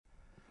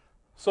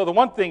So the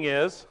one thing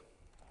is,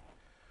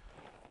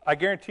 I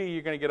guarantee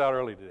you're going to get out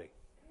early today.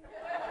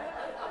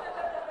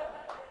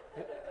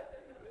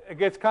 It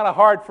gets kind of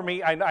hard for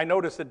me. I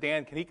noticed that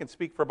Dan, he can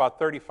speak for about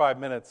 35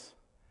 minutes.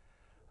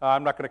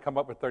 I'm not going to come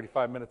up with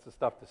 35 minutes of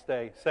stuff to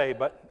say,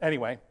 but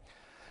anyway.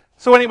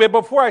 So anyway,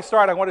 before I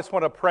start, I just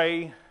want to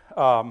pray,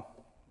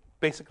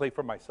 basically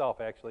for myself,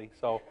 actually.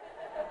 So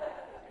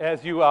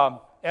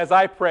as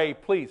I pray,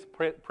 please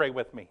pray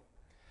with me.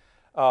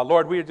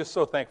 Lord, we are just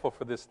so thankful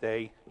for this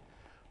day.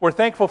 We're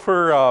thankful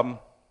for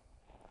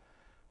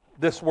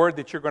this word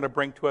that you're going to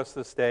bring to us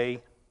this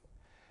day.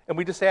 And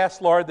we just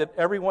ask, Lord, that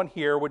everyone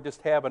here would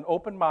just have an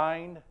open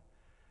mind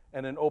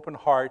and an open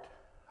heart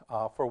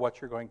for what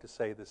you're going to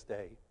say this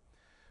day.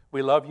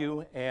 We love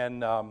you,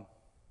 and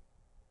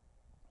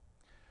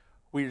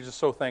we are just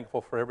so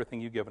thankful for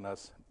everything you've given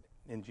us.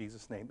 In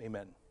Jesus' name,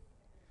 amen.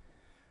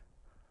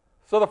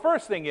 So the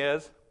first thing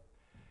is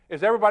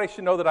everybody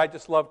should know that I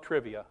just love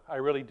trivia. I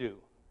really do.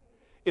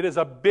 It is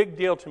a big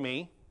deal to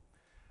me.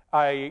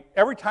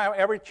 Every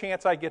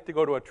chance I get to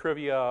go to a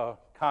trivia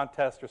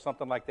contest or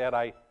something like that,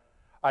 I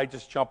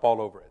just jump all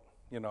over it,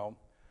 you know.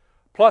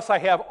 Plus, I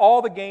have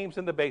all the games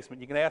in the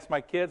basement. You can ask my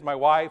kids, my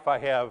wife. I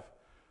have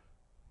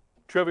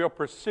Trivial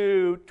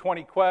Pursuit,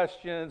 20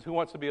 Questions, Who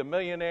Wants to Be a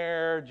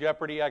Millionaire,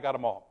 Jeopardy. I got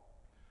them all.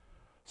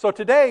 So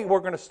today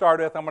we're going to start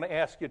with, I want to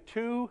ask you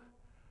two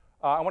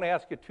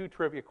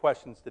trivia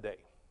questions today.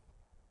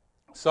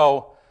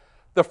 So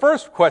the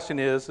first question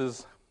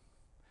is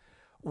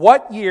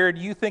what year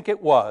do you think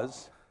it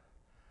was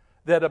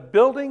that a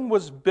building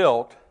was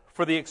built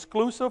for the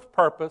exclusive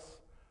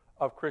purpose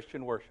of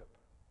Christian worship?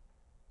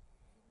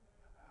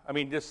 I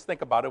mean, just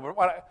think about it.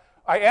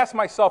 I asked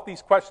myself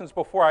these questions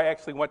before I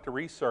actually went to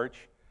research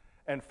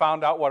and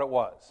found out what it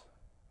was.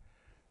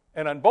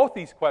 And on both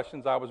these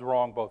questions, I was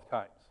wrong both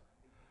times.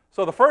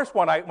 So the first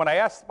one,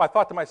 I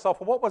thought to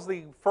myself, well, what was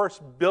the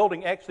first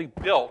building actually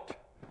built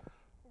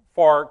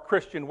for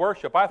Christian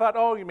worship? I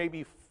thought,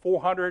 maybe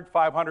 400,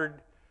 500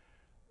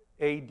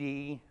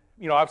 A.D.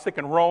 I was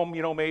thinking Rome,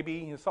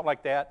 maybe, something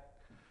like that.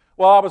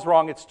 Well, I was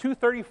wrong. It's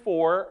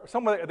 234.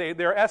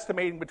 They're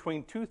estimating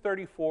between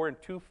 234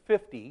 and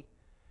 250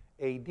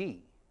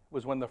 A.D.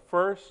 was when the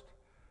first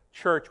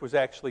church was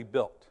actually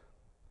built.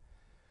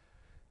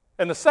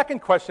 And the second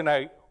question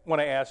I want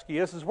to ask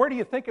you is where do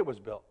you think it was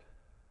built?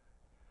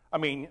 I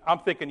mean, I'm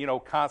thinking,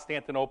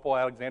 Constantinople,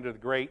 Alexander the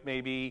Great,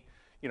 maybe,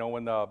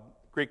 when the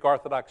Greek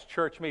Orthodox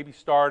Church maybe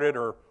started,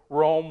 or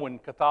Rome when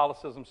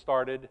Catholicism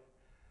started.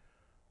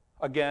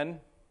 Again,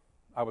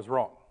 I was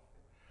wrong.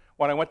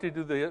 When I went to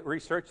do the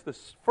research, the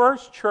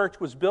first church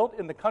was built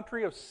in the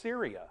country of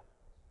Syria.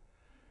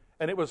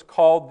 And it was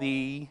called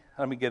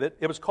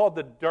it was called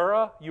the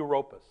Dura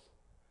Europos.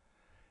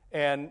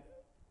 And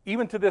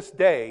even to this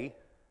day,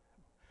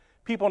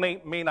 people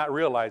may not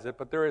realize it,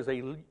 but there is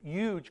a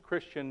huge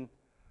Christian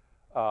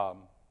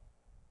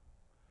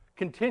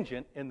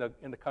contingent in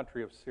the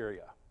country of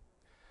Syria.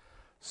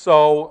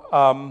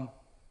 So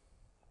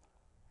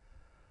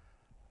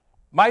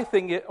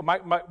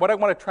what I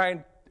want to try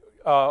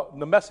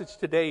and the message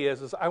today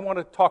is I want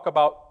to talk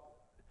about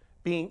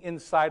being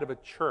inside of a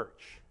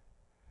church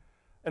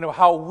and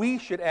how we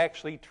should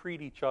actually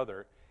treat each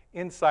other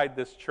inside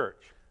this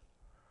church.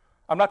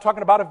 I'm not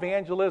talking about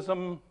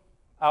evangelism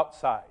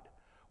outside.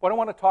 What I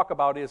want to talk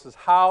about is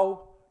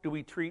how do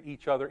we treat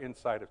each other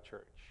inside of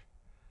church.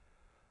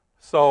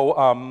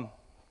 So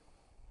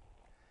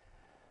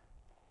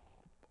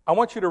I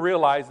want you to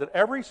realize that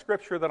every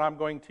scripture that I'm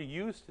going to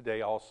use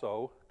today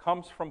also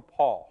comes from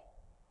Paul.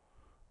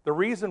 The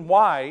reason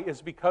why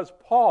is because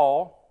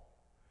Paul,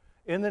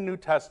 in the New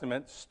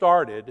Testament,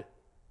 started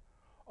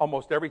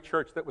almost every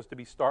church that was to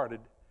be started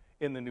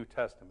in the New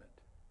Testament.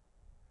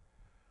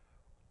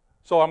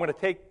 So I'm going to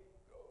take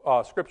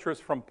scriptures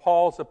from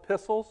Paul's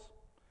epistles,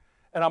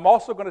 and I'm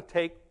also going to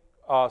take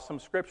some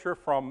scripture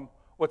from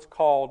what's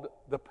called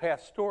the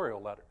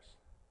pastoral letters,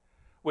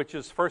 which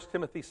is 1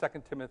 Timothy, 2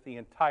 Timothy,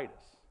 and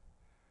Titus.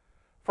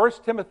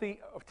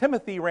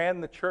 Timothy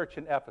ran the church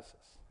in Ephesus.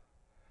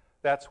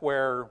 That's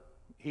where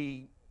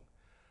he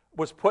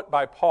was put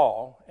by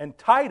Paul. And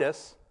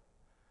Titus,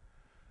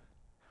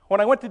 when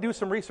I went to do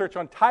some research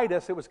on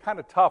Titus, it was kind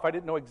of tough. I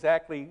didn't know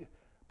exactly.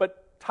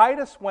 But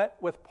Titus went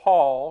with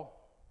Paul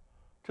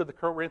to the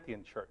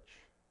Corinthian church.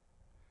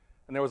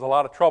 And there was a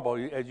lot of trouble.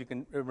 As you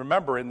can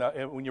remember,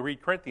 when you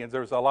read Corinthians,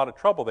 there was a lot of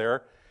trouble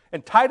there.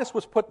 And Titus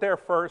was put there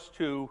first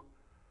to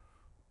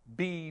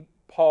be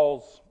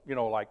Paul's,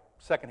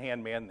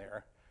 second-hand man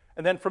there.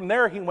 And then from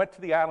there, he went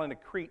to the island of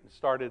Crete and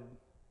started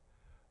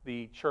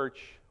the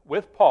church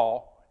with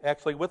Paul,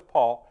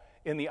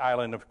 in the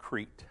island of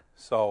Crete.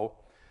 So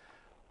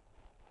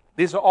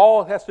these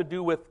all has to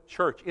do with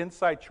church,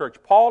 inside church.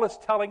 Paul is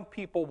telling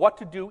people what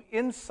to do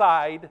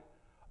inside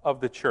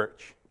of the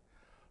church.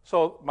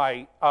 So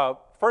my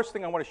first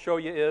thing I want to show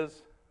you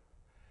is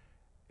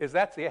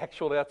that's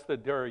the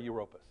Dura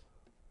Europos.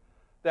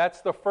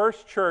 That's the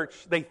first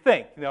church, they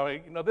think,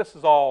 this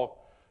is all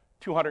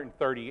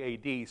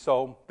 230 AD.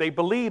 So they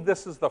believe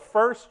this is the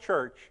first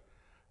church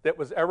that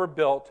was ever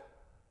built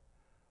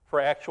for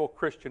actual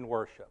Christian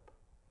worship.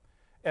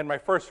 And my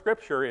first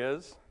scripture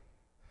is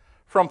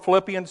from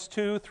Philippians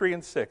 2, 3,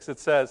 and 6. It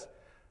says,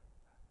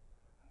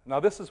 now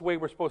this is the way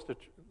we're supposed to,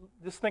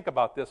 just think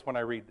about this when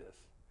I read this.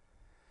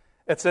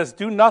 It says,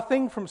 do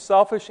nothing from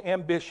selfish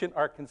ambition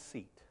or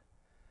conceit,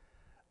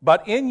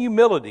 but in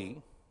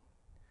humility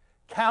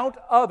count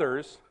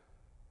others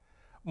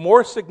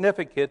more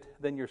significant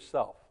than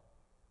yourself.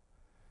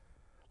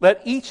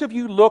 Let each of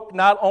you look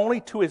not only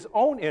to his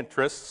own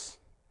interests,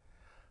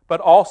 but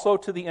also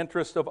to the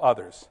interest of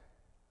others.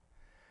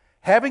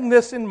 Having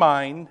this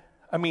mind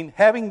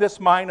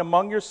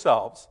among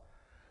yourselves,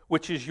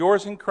 which is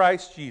yours in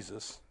Christ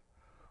Jesus,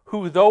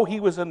 who, though he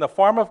was in the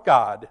form of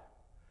God,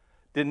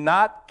 did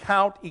not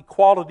count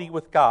equality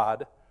with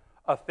God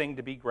a thing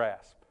to be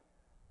grasped.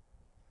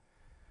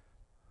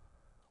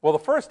 Well, the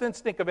first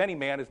instinct of any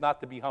man is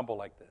not to be humble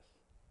like this.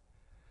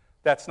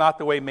 That's not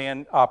the way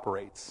man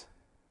operates.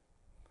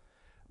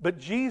 But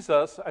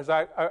Jesus,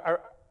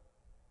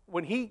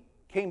 when he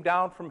came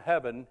down from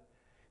heaven,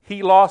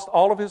 he lost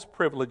all of his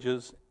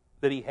privileges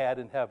that he had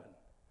in heaven.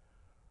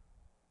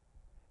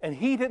 And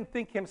he didn't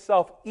think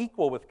himself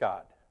equal with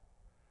God.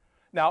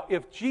 Now,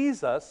 if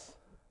Jesus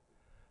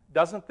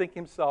doesn't think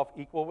himself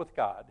equal with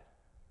God,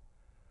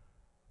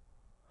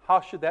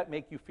 how should that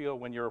make you feel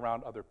when you're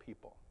around other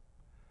people?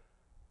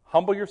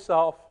 Humble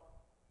yourself,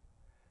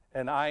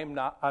 and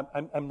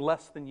I'm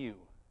less than you.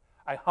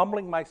 I'm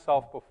humbling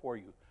myself before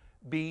you.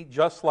 Be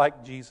just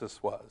like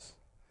Jesus was.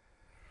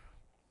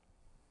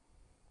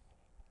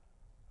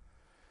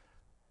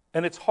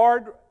 And it's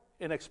hard,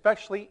 and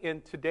especially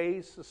in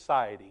today's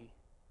society,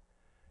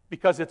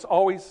 because it's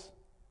always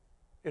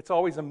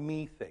a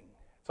me thing.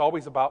 It's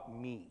always about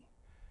me.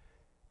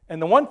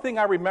 And the one thing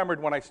I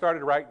remembered when I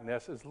started writing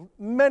this is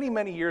many,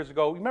 many years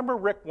ago, remember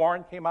Rick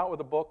Warren came out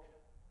with a book?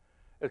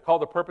 It's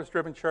called The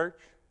Purpose-Driven Church.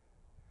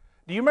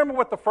 Do you remember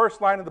what the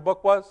first line of the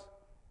book was?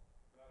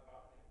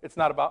 It's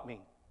not about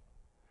me.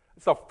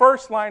 It's the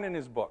first line in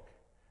his book,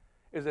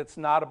 is it's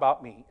not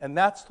about me. And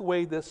that's the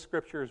way this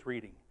scripture is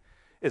reading,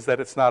 is that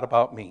it's not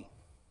about me.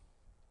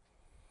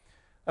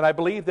 And I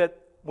believe that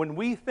when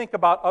we think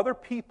about other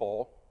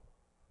people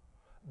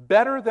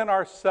better than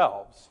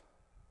ourselves,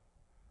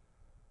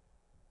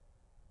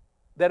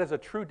 that is a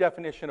true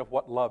definition of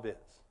what love is.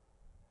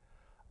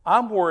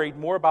 I'm worried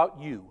more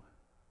about you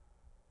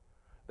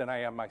than I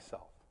am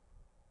myself.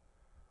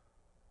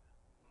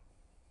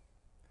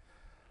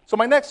 So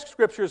my next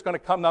scripture is going to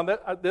come, now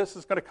this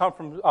is going to come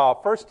from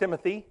 1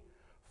 Timothy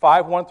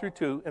 5, 1 through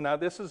 2. And now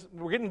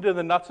we're getting into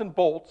the nuts and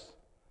bolts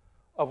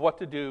of what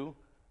to do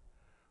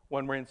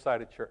when we're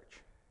inside a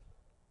church.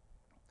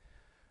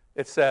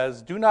 It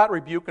says, do not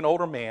rebuke an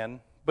older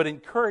man, but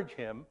encourage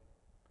him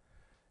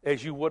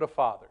as you would a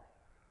father.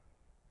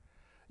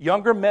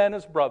 Younger men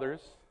as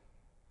brothers,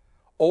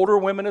 older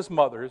women as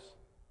mothers,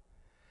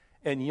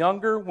 and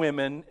younger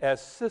women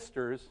as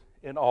sisters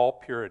in all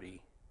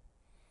purity.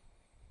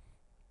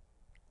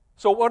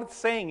 So what it's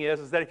saying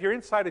is that if you're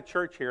inside a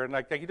church here, and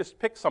like you just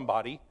pick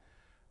somebody,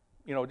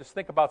 just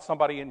think about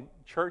somebody in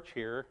church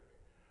here.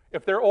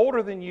 If they're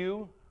older than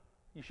you,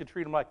 you should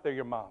treat them like they're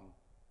your mom.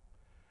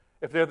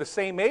 If they're the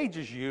same age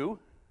as you,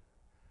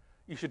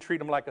 you should treat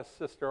them like a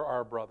sister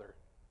or a brother.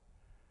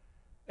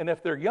 And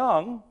if they're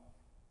young,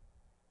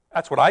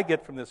 that's what I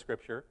get from this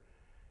scripture,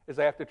 is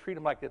I have to treat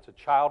them like it's a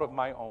child of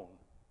my own.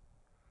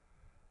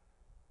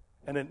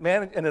 And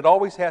it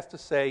always has to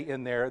say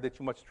in there that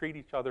you must treat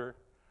each other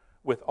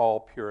with all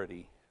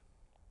purity.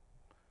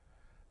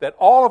 That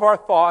all of our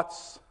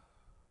thoughts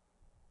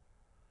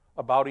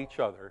about each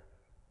other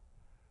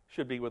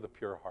should be with a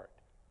pure heart.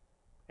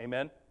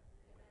 Amen?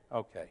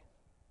 Okay.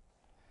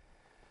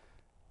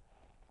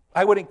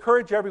 I would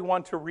encourage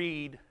everyone to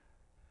read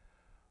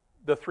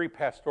the 3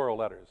 pastoral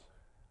letters.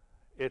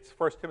 It's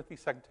 1 Timothy,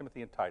 2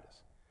 Timothy, and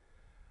Titus.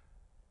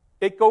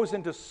 It goes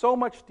into so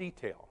much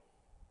detail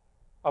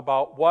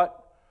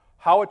about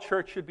how a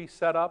church should be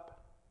set up,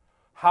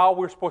 how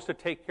we're supposed to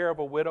take care of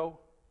a widow,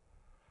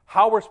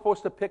 how we're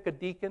supposed to pick a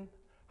deacon,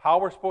 how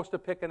we're supposed to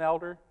pick an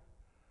elder,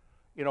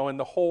 in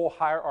the whole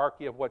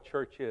hierarchy of what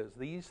church is.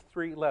 These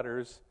 3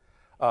 letters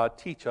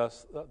teach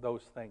us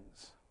those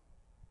things.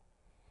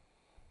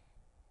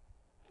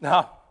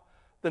 Now,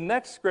 the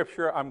next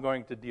scripture I'm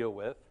going to deal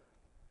with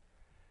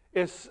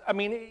is, a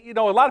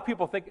lot of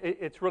people think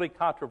it's really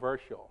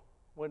controversial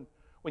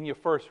when you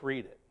first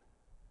read it.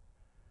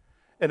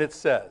 And it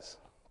says,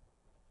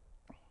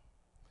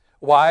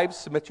 wives,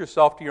 submit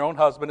yourself to your own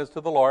husband as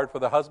to the Lord, for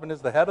the husband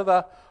is the head of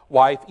the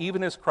wife,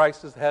 even as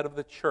Christ is the head of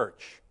the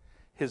church,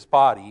 his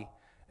body,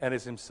 and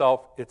is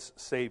himself its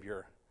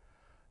Savior.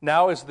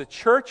 Now, as the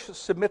church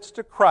submits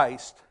to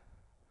Christ,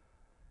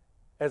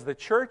 as the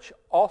church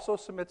also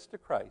submits to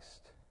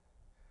Christ,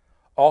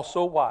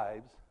 also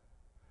wives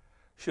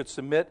should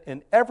submit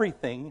in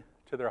everything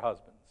to their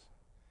husbands.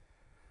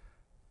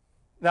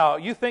 Now,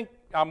 you think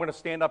I'm going to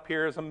stand up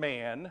here as a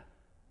man,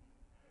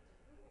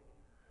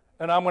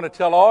 and I'm going to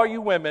tell all you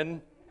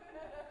women,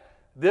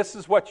 this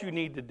is what you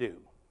need to do.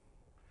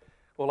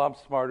 Well, I'm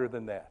smarter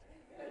than that.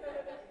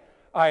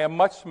 I am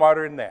much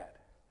smarter than that.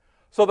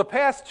 So the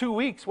past 2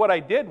 weeks, what I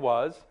did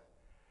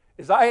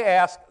is I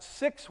asked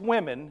 6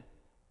 women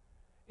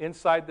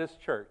inside this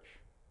church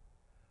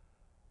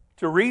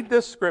to read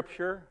this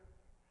scripture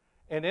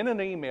and in an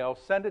email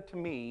send it to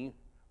me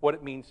what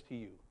it means to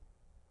you.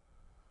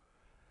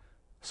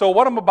 So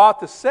what I'm about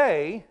to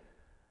say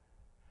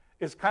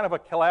is kind of a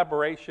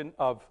collaboration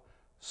of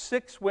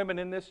 6 women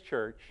in this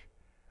church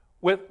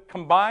with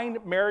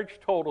combined marriage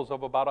totals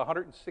of about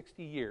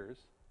 160 years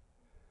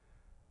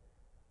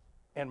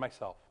and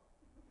myself.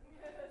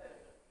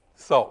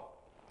 So,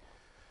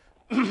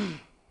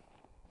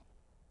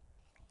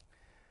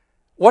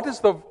 what is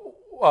the...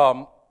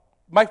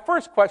 my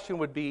first question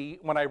would be,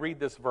 when I read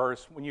this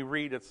verse, when you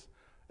read it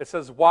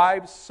says,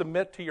 wives,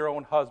 submit to your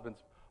own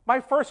husbands. My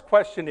first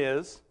question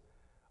is,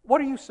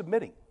 what are you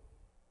submitting?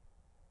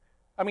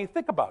 I mean,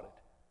 think about it.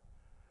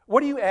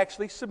 What are you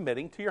actually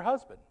submitting to your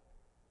husband?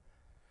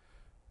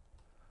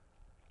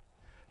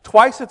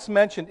 Twice it's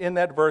mentioned in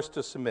that verse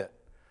to submit.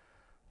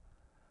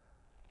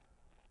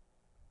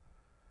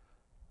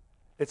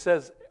 It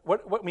says,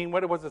 what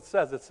does it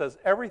says? It says,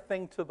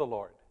 everything to the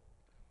Lord.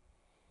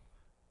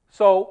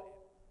 So,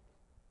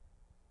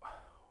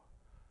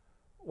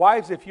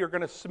 wives, if you're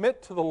going to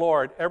submit to the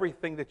Lord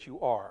everything that you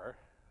are,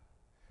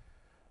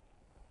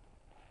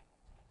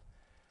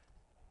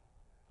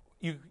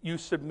 you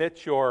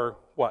submit your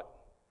what?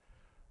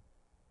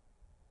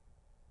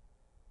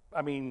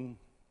 I mean,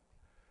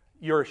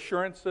 your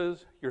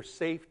assurances, your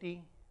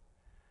safety.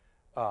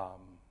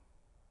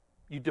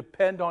 You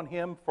depend on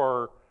Him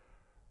for,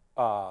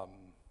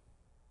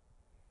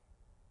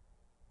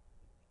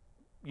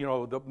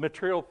 the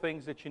material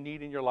things that you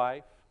need in your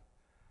life.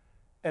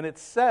 And it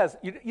says,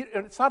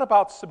 it's not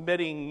about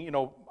submitting,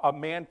 a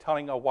man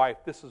telling a wife,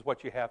 this is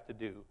what you have to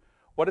do.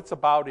 What it's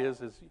about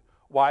is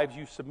wives,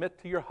 you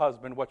submit to your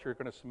husband what you're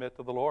going to submit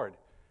to the Lord.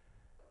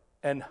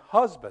 And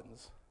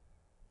husbands,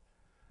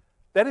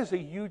 that is a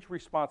huge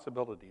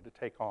responsibility to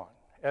take on.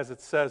 As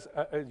it says,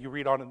 as you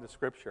read on in the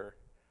scripture.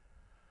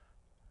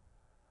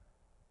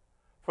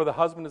 For the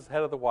husband is the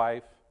head of the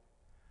wife,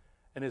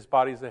 and his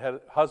body is the head.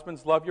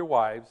 Husbands, love your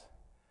wives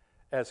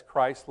as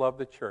Christ loved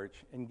the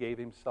church and gave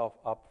himself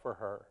up for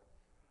her.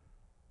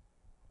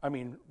 I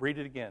mean, read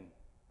it again.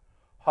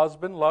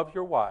 Husband, love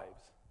your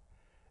wives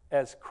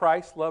as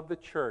Christ loved the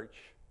church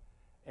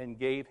and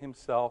gave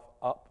himself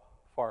up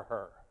for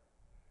her.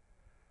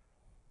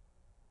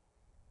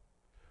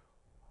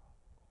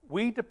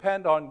 We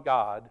depend on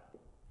God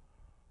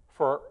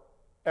for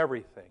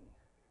everything.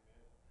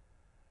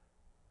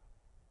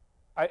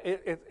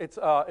 It's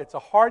a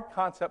hard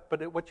concept,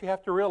 but what you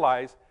have to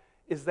realize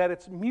is that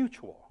it's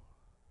mutual.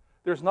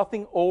 There's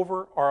nothing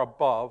over or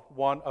above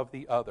one of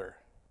the other.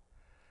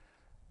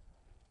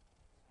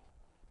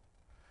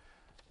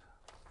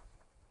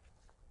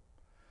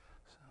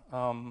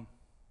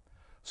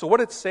 So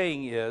what it's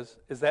saying is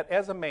that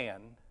as a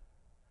man,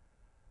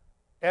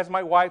 as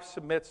my wife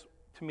submits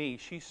to me,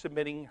 she's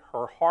submitting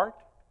her heart,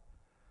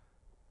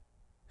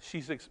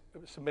 she's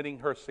submitting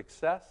her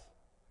success,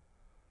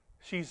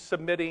 she's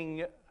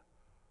submitting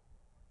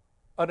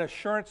an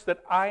assurance that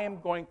I am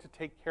going to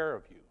take care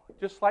of you,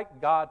 just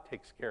like God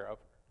takes care of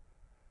her.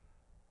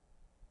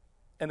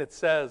 And it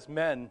says,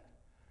 men,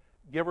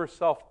 give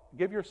yourself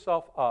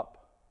up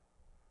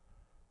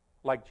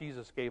like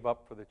Jesus gave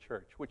up for the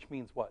church, which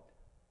means what?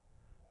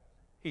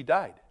 He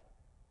died.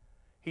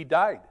 He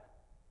died.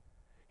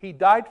 He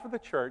died for the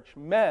church.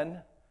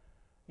 Men,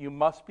 you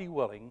must be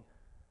willing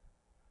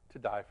to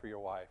die for your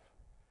wife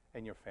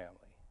and your family.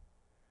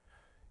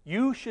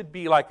 You should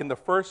be like in the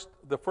first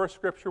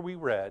scripture we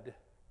read,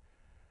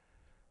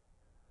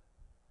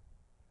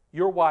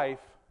 your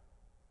wife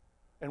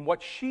and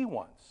what she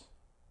wants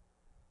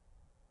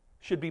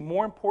should be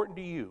more important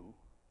to you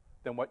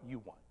than what you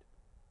want.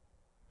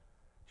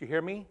 Do you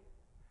hear me?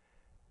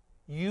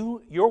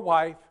 Your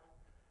wife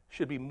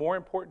should be more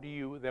important to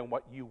you than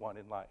what you want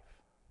in life.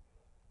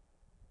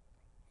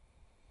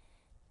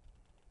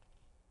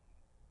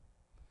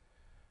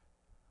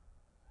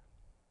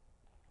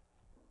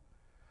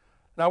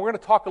 Now we're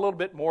going to talk a little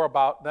bit more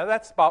about, now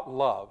that's about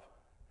love.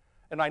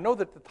 And I know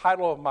that the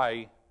title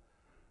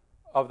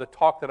of the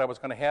talk that I was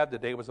going to have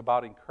today was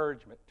about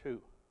encouragement too.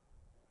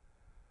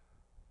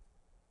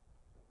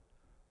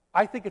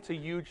 I think it's a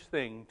huge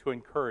thing to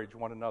encourage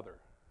one another.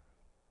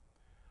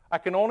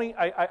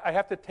 I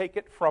have to take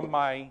it from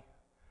my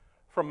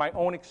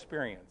own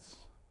experience.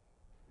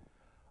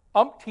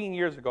 Umpteen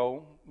years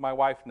ago, my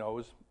wife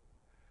knows,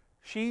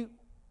 she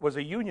was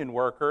a union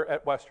worker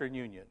at Western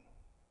Union.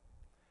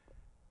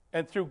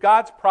 And through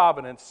God's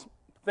providence,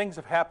 things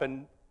have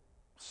happened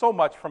so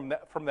much from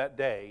that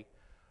day.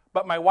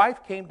 But my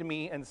wife came to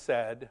me and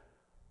said,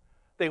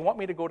 they want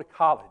me to go to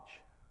college.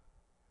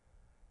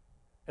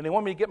 And they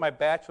want me to get my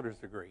bachelor's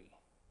degree.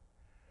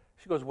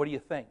 She goes, what do you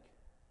think?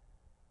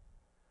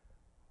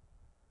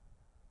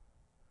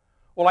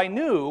 Well, I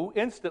knew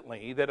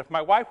instantly that if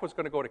my wife was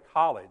going to go to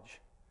college,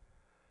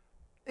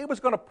 it was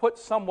going to put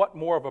somewhat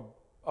more of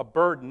a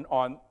burden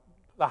on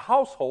the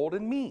household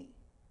and me.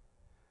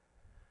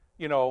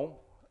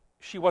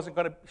 she was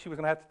going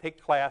to have to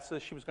take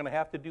classes, she was going to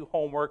have to do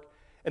homework,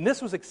 and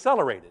this was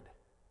accelerated.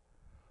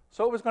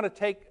 So it was going to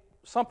take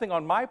something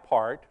on my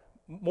part,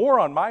 more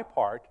on my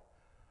part,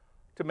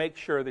 to make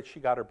sure that she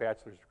got her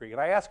bachelor's degree.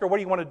 And I asked her, what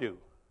do you want to do?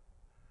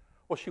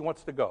 Well, she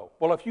wants to go.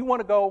 Well, if you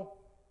want to go,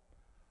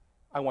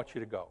 I want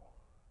you to go.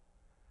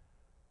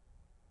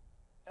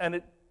 And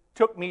it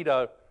took me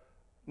to,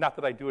 not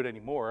that I do it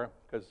anymore,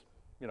 because,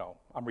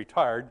 I'm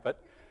retired,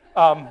 but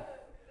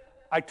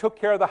I took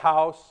care of the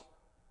house.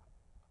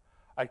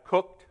 I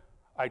cooked.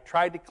 I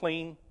tried to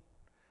clean. It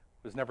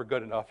was never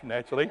good enough,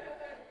 naturally.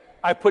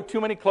 I put too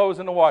many clothes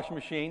in the washing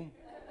machine,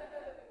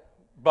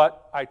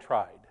 but I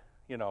tried,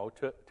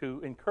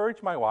 to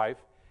encourage my wife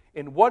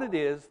in what it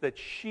is that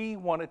she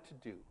wanted to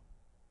do.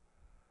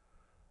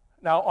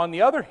 Now, on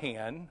the other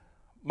hand,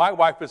 my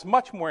wife is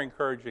much more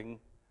encouraging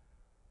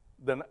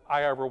than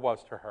I ever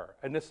was to her,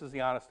 and this is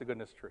the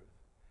honest-to-goodness truth.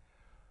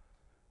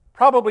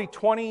 Probably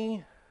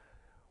 20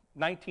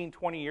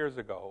 years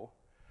ago,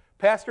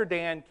 Pastor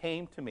Dan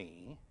came to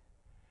me,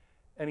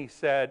 and he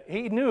said,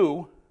 he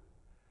knew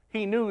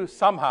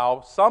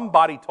somehow,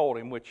 somebody told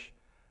him, which,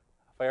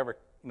 I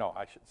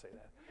shouldn't say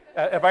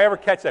that. If I ever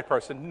catch that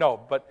person, no.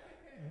 But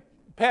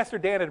Pastor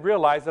Dan had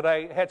realized that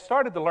I had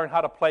started to learn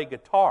how to play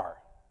guitar.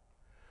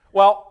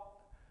 Well,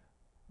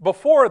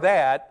 before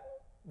that,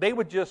 they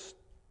would just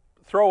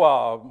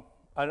throw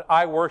an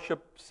I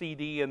Worship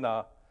CD in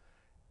the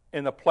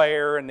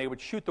player, and they would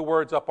shoot the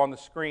words up on the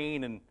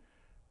screen, and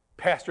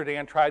Pastor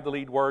Dan tried to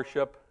lead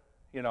worship,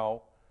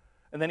 And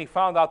then he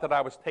found out that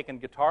I was taking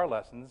guitar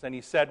lessons, and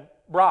he said,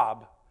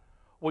 Rob,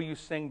 will you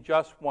sing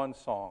just one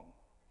song?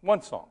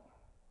 One song.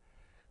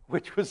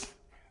 Which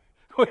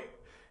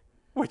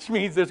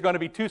means there's going to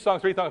be 2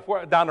 songs, 3 songs,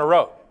 4 down the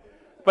road.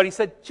 But he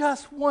said,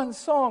 just one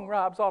song,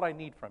 Rob's all I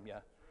need from you.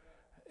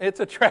 It's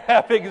a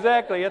trap,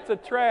 exactly, it's a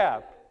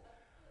trap.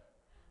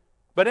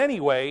 But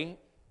anyway,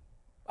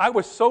 I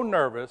was so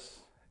nervous,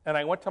 and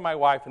I went to my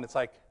wife, and it's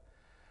like,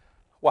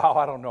 wow,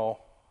 I don't know.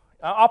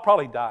 I'll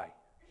probably die.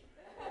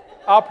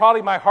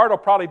 My heart will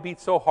probably beat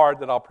so hard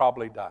that I'll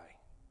probably die.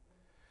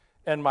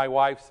 And my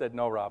wife said,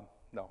 no, Rob,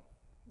 no,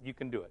 you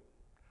can do it.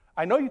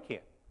 I know you can.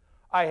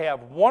 I have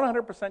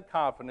 100%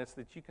 confidence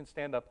that you can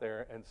stand up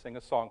there and sing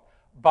a song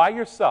by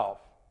yourself.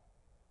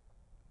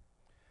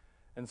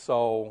 And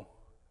so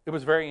it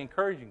was very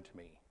encouraging to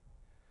me.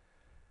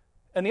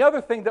 And the other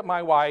thing that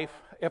my wife,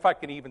 if I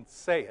can even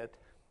say it,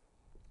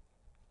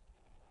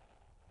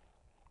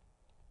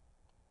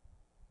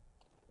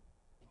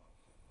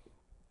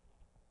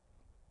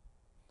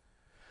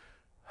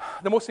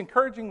 the most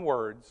encouraging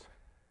words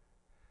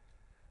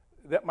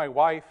that my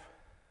wife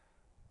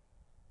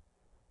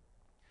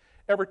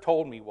ever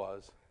told me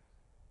was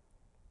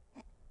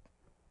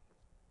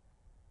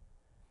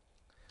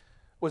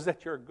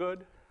that you're a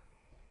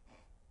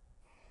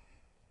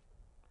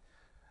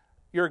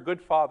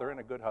good father and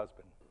a good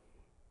husband.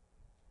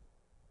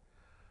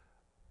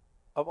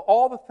 Of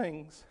all the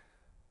things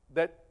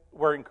that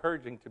were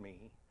encouraging to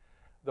me,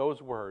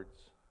 those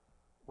words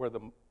were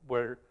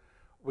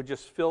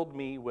just filled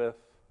me with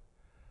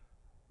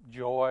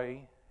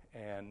joy,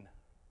 and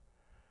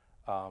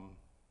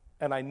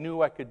I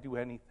knew I could do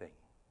anything,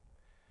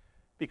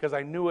 because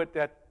I knew at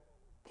that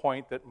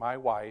point that my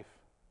wife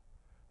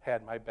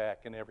had my back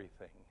in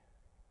everything.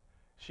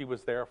 She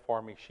was there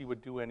for me. She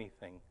would do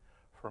anything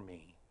for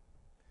me.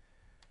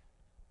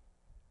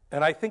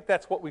 And I think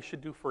that's what we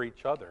should do for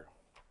each other.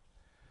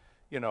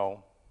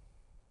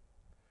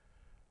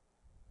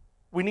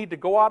 We need to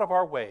go out of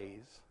our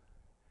ways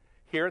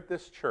here at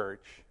this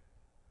church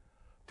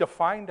to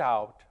find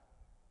out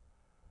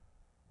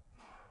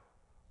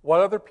what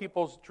other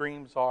people's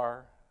dreams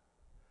are,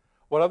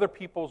 what other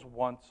people's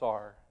wants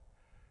are.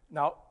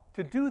 Now,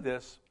 to do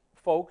this,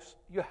 folks,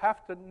 you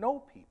have to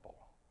know people.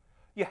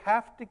 You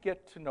have to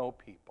get to know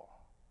people.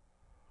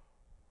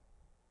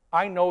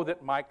 I know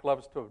that Mike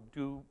loves to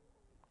do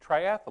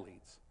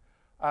triathletes,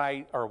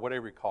 or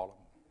whatever you call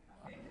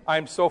them.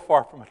 I'm so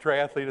far from a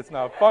triathlete, it's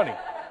not funny.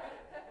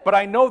 But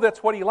I know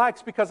that's what he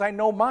likes because I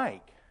know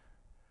Mike.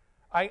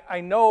 I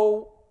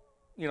know,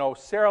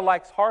 Sarah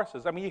likes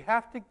horses. I mean, you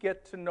have to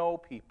get to know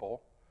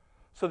people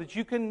so that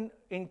you can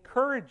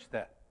encourage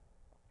them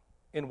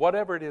in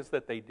whatever it is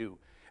that they do.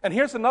 And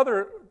here's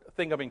another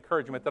thing of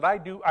encouragement that I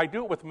do. I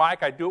do it with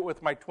Mike. I do it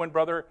with my twin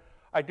brother.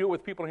 I do it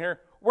with people in here.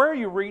 Where are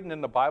you reading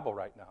in the Bible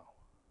right now?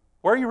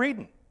 Where are you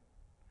reading?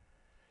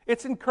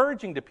 It's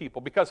encouraging to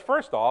people because,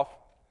 first off,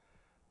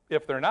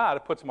 if they're not,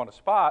 it puts them on a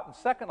spot. And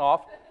second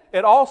off,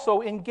 it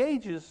also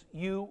engages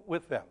you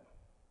with them,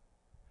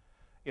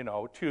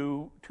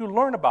 to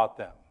learn about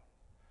them.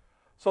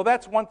 So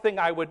that's one thing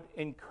I would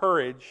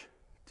encourage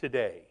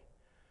today.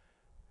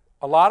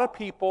 A lot of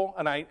people,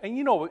 and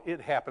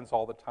it happens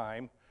all the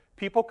time,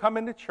 people come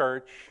into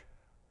church,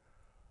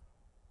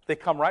 they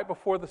come right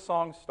before the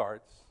song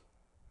starts,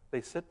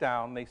 they sit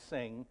down, they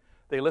sing,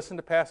 they listen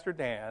to Pastor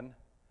Dan,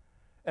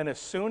 and as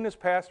soon as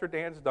Pastor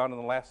Dan's done and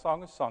the last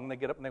song is sung, they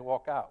get up and they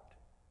walk out.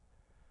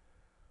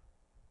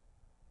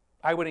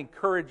 I would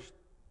encourage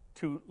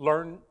to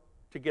learn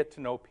to get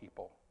to know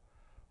people.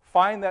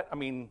 find that,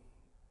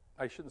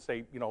 I shouldn't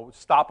say,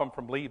 stop them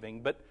from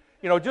leaving, but,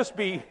 just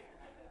be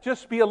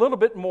a little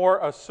bit more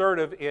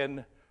assertive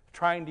in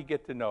trying to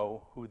get to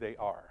know who they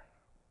are.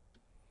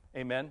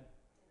 Amen?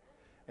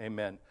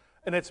 Amen.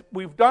 And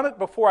we've done it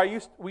before.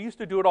 We used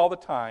to do it all the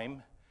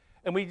time,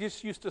 and we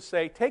just used to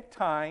say, take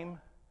time,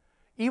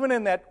 even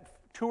in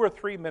that 2 or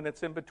 3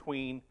 minutes in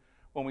between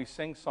when we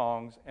sing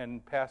songs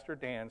and Pastor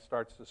Dan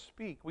starts to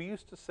speak, we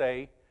used to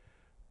say,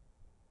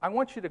 I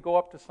want you to go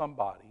up to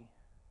somebody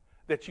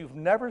that you've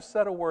never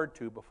said a word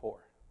to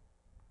before,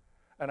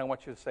 and I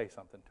want you to say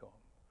something to them.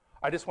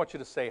 I just want you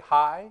to say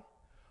hi.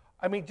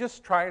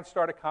 Just try and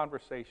start a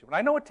conversation. And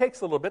I know it takes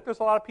a little bit. There's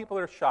a lot of people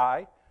that are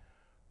shy,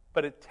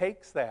 but it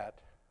takes that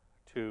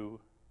to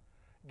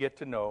get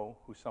to know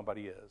who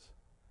somebody is.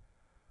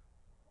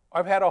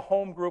 I've had a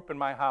home group in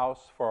my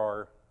house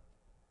for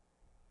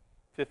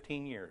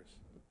 15 years.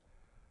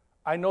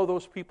 I know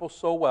those people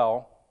so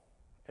well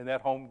in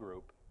that home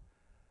group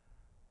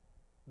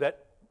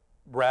that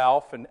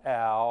Ralph and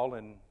Al,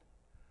 and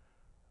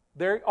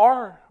they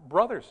are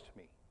brothers to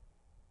me.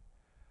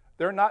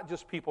 They're not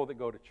just people that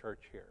go to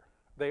church here.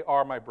 They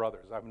are my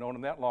brothers. I've known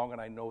them that long,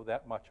 and I know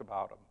that much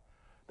about them.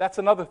 That's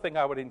another thing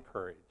I would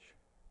encourage.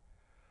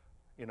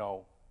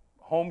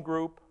 Home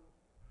group,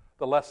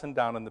 the lesson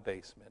down in the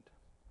basement.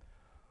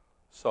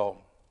 So,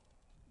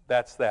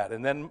 that's that.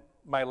 And then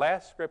my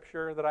last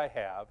scripture that I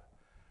have,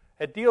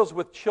 it deals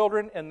with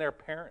children and their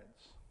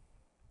parents.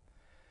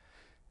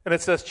 And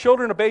it says,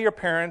 children, obey your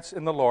parents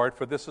in the Lord,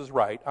 for this is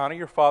right. Honor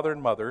your father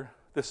and mother.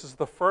 This is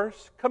the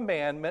first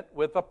commandment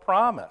with a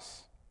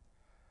promise,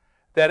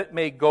 that it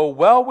may go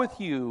well with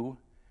you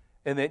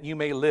and that you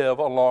may live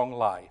a long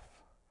life.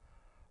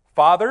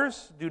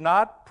 Fathers, do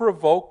not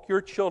provoke your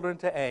children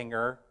to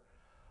anger,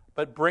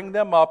 but bring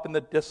them up in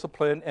the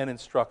discipline and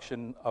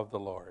instruction of the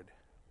Lord.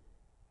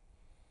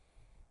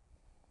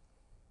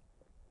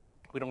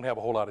 We don't have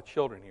a whole lot of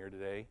children here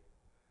today.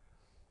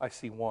 I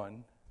see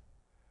one.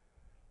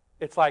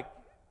 It's like,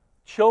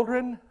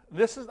 children,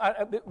 this is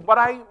what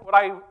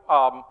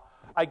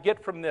I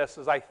get from this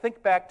is I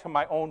think back to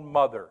my own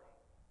mother.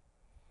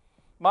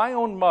 My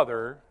own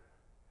mother,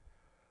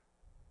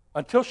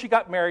 until she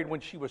got married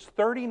when she was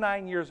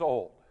 39 years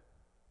old,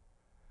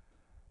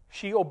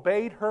 she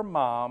obeyed her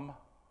mom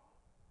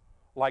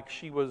like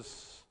she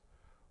was,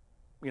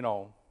 I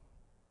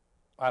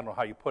don't know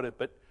how you put it,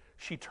 but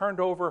she turned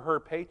over her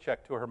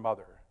paycheck to her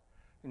mother.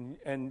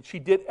 And she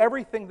did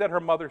everything that her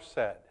mother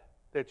said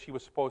that she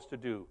was supposed to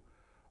do.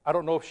 I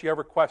don't know if she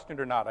ever questioned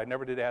or not. I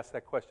never did ask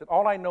that question.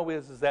 All I know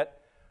is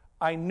that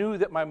I knew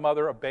that my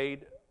mother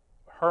obeyed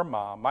her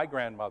mom, my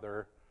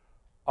grandmother,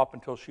 up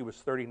until she was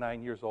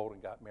 39 years old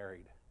and got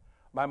married.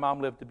 My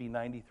mom lived to be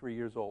 93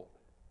 years old.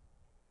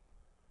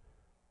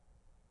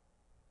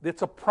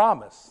 It's a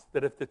promise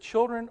that if the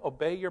children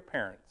obey your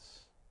parents,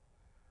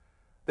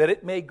 that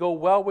it may go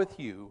well with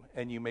you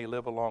and you may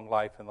live a long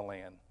life in the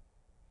land.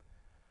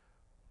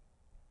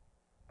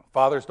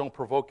 Fathers, don't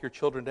provoke your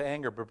children to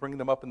anger, but bring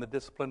them up in the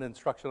discipline and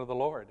instruction of the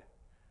Lord.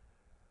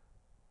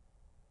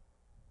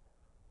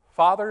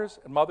 Fathers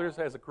and mothers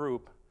as a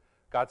group,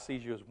 God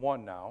sees you as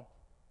one now.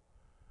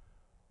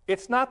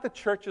 It's not the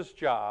church's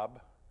job,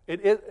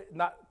 it is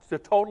not to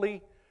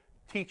totally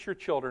teach your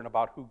children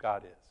about who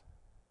God is.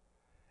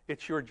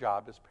 It's your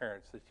job as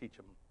parents to teach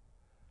them.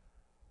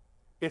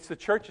 It's the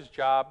church's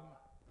job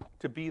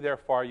to be there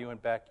for you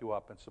and back you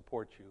up and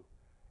support you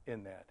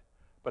in that.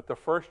 But the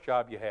first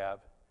job you have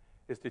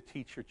is to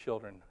teach your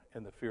children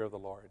in the fear of the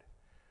Lord.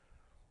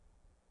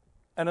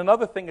 And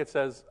another thing it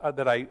says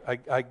that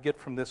I get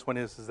from this one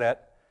is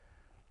that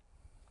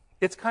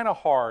it's kind of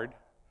hard.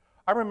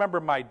 I remember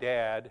my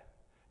dad.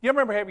 You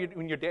remember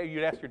when you'd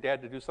ask your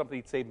dad to do something,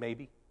 he'd say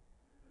maybe?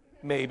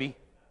 Maybe.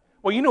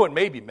 Well, you know what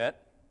maybe meant.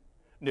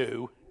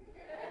 No.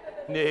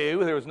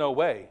 No, there was no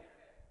way.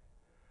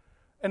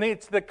 And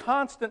it's the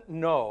constant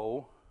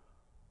no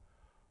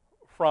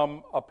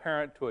from a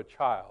parent to a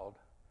child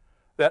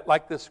that,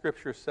 like this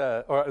scripture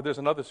says, or there's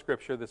another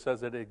scripture that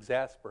says that it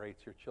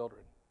exasperates your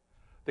children.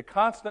 The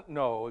constant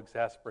no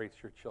exasperates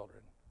your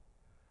children.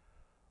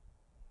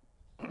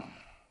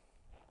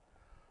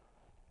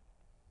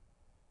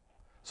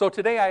 So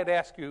today I'd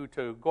ask you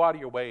to go out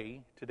of your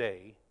way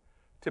today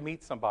to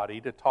meet somebody,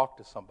 to talk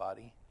to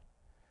somebody,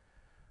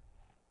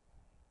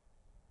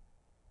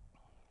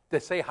 to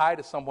say hi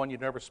to someone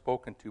you've never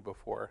spoken to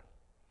before.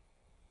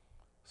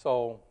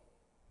 So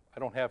I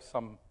don't have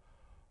some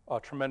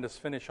tremendous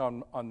finish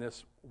on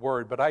this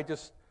word, but I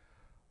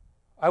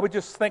would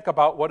just think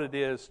about what it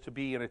is to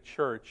be in a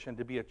church and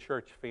to be a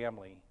church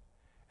family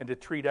and to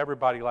treat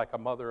everybody like a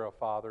mother, a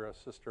father, a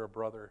sister, a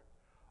brother,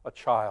 a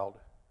child.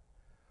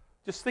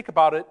 Just think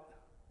about it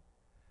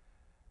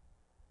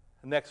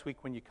next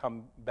week when you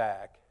come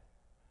back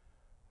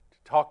to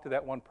talk to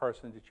that one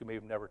person that you may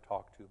have never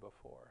talked to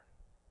before.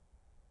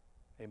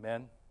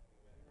 Amen?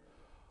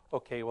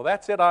 Okay, well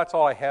that's it. That's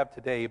all I have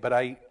today, but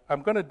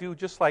I'm going to do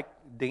just like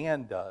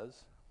Dan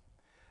does,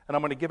 and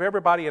I'm going to give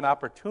everybody an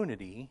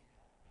opportunity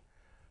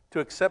to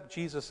accept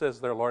Jesus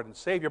as their Lord and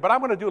Savior, but I'm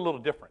going to do a little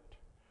different.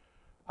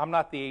 I'm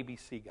not the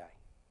ABC guy.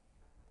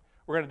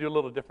 We're going to do a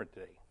little different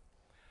today.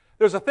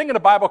 There's a thing in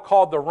the Bible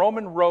called the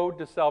Roman road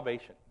to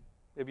salvation.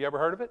 Have you ever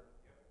heard of it?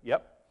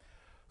 Yep.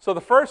 So the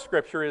first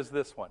scripture is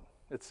this one.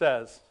 It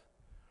says,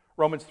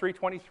 Romans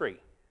 3:23,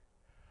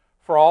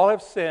 for all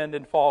have sinned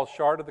and fall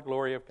short of the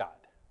glory of God.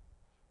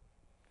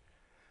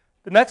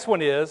 The next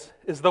one is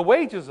the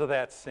wages of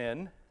that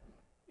sin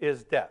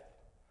is death.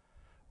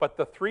 But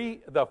the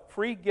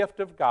free gift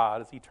of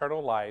God is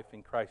eternal life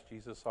in Christ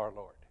Jesus our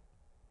Lord.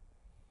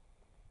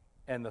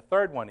 And the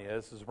third one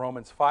is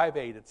Romans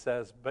 5:8. It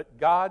says, but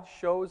God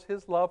shows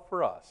his love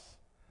for us,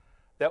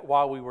 that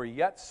while we were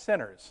yet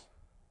sinners,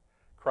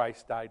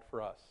 Christ died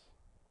for us.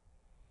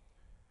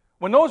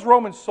 When those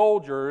Roman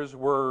soldiers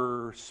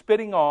were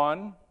spitting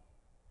on,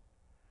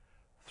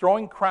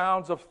 throwing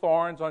crowns of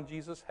thorns on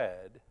Jesus'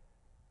 head,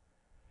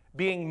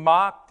 being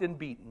mocked and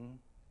beaten,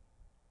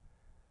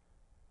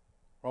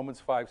 Romans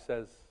 5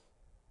 says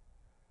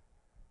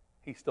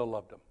he still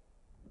loved them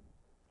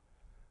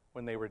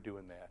when they were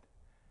doing that.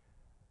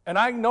 And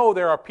I know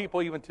there are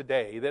people even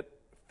today that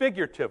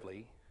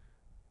figuratively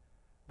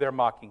they're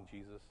mocking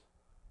Jesus.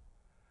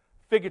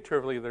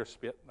 Figuratively they're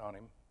spitting on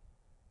him.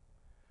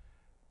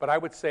 But I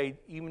would say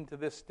even to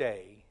this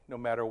day, no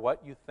matter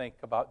what you think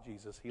about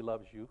Jesus, he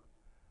loves you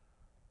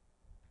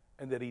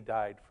and that he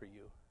died for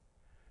you.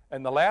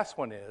 And the last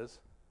one is,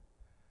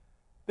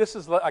 this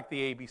is like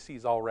the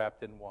ABCs all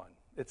wrapped in one.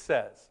 It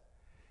says,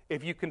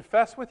 if you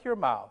confess with your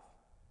mouth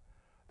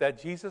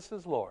that Jesus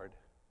is Lord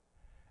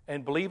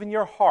and believe in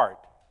your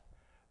heart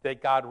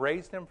that God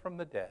raised him from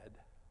the dead,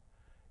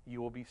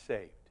 you will be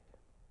saved.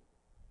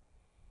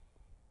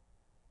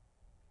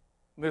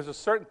 And there's a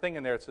certain thing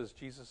in there that says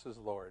Jesus is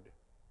Lord.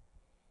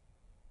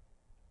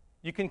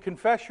 You can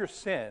confess your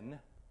sin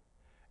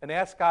and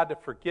ask God to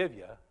forgive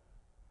you,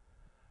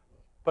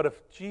 but if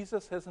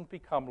Jesus hasn't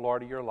become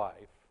Lord of your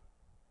life,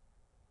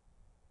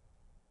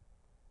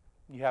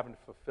 you haven't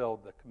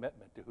fulfilled the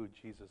commitment to who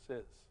Jesus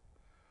is.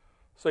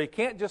 So you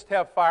can't just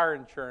have fire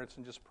insurance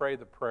and just pray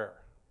the prayer.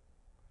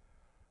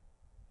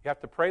 You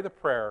have to pray the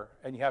prayer,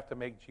 and you have to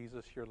make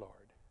Jesus your Lord.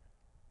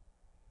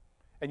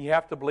 And you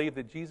have to believe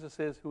that Jesus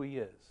is who he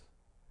is,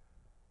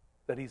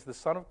 that he's the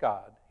Son of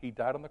God, he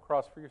died on the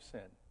cross for your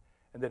sin,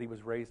 and that he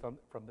was raised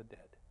from the dead.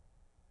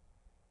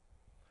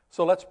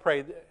 So let's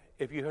pray.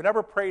 If you have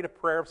never prayed a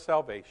prayer of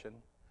salvation,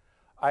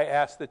 I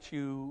ask that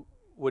you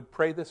would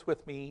pray this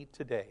with me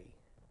today.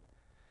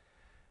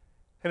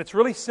 And it's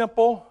really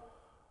simple,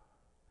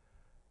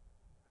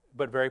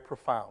 but very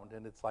profound,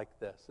 and it's like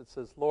this. It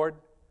says, Lord,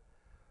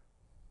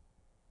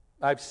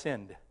 I've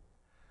sinned.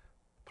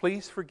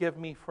 Please forgive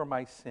me for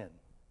my sin.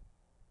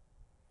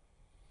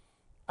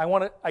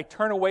 I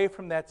turn away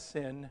from that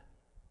sin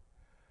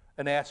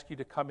and ask you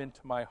to come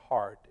into my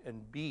heart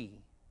and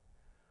be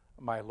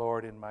my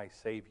Lord and my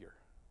Savior.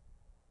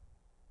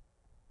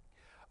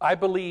 I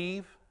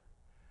believe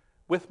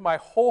with my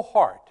whole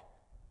heart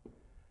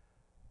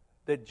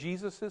that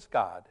Jesus is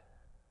God,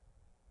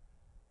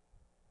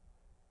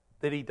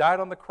 that he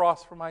died on the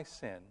cross for my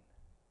sin,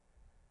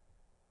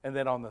 and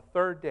that on the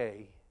third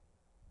day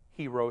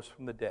he rose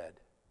from the dead.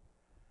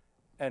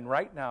 And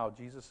right now,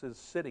 Jesus is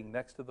sitting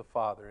next to the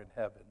Father in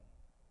heaven.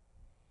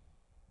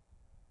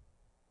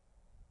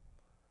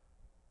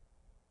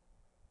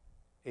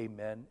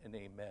 Amen and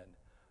amen.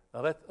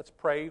 Now let's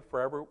pray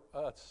for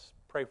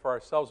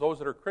ourselves, those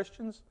that are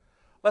Christians.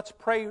 Let's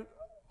pray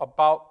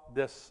about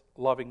this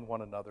loving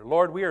one another.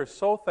 Lord, we are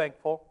so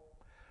thankful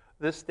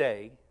this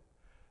day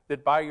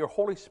that by your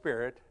Holy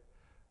Spirit,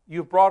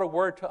 you've brought a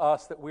word to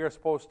us that we are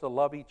supposed to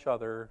love each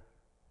other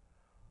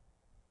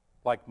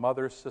like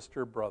mother,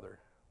 sister, brother.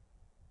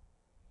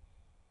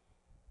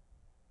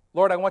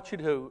 Lord, I want you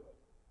to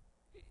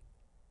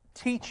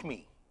teach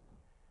me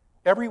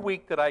every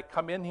week that I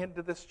come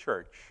into this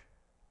church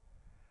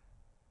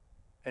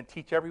and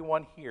teach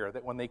everyone here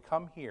that when they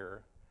come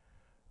here,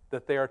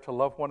 that they are to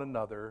love one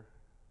another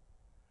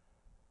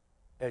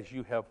as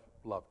you have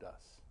loved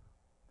us.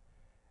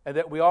 And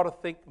that we ought to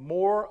think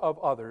more of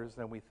others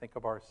than we think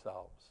of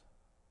ourselves.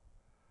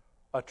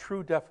 A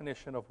true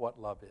definition of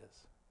what love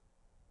is.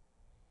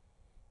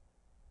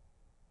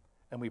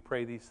 And we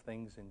pray these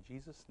things in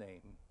Jesus'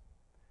 name.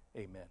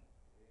 Amen.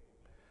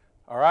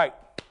 All right.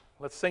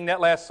 Let's sing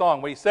that last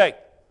song. What do you say?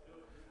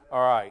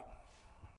 All right.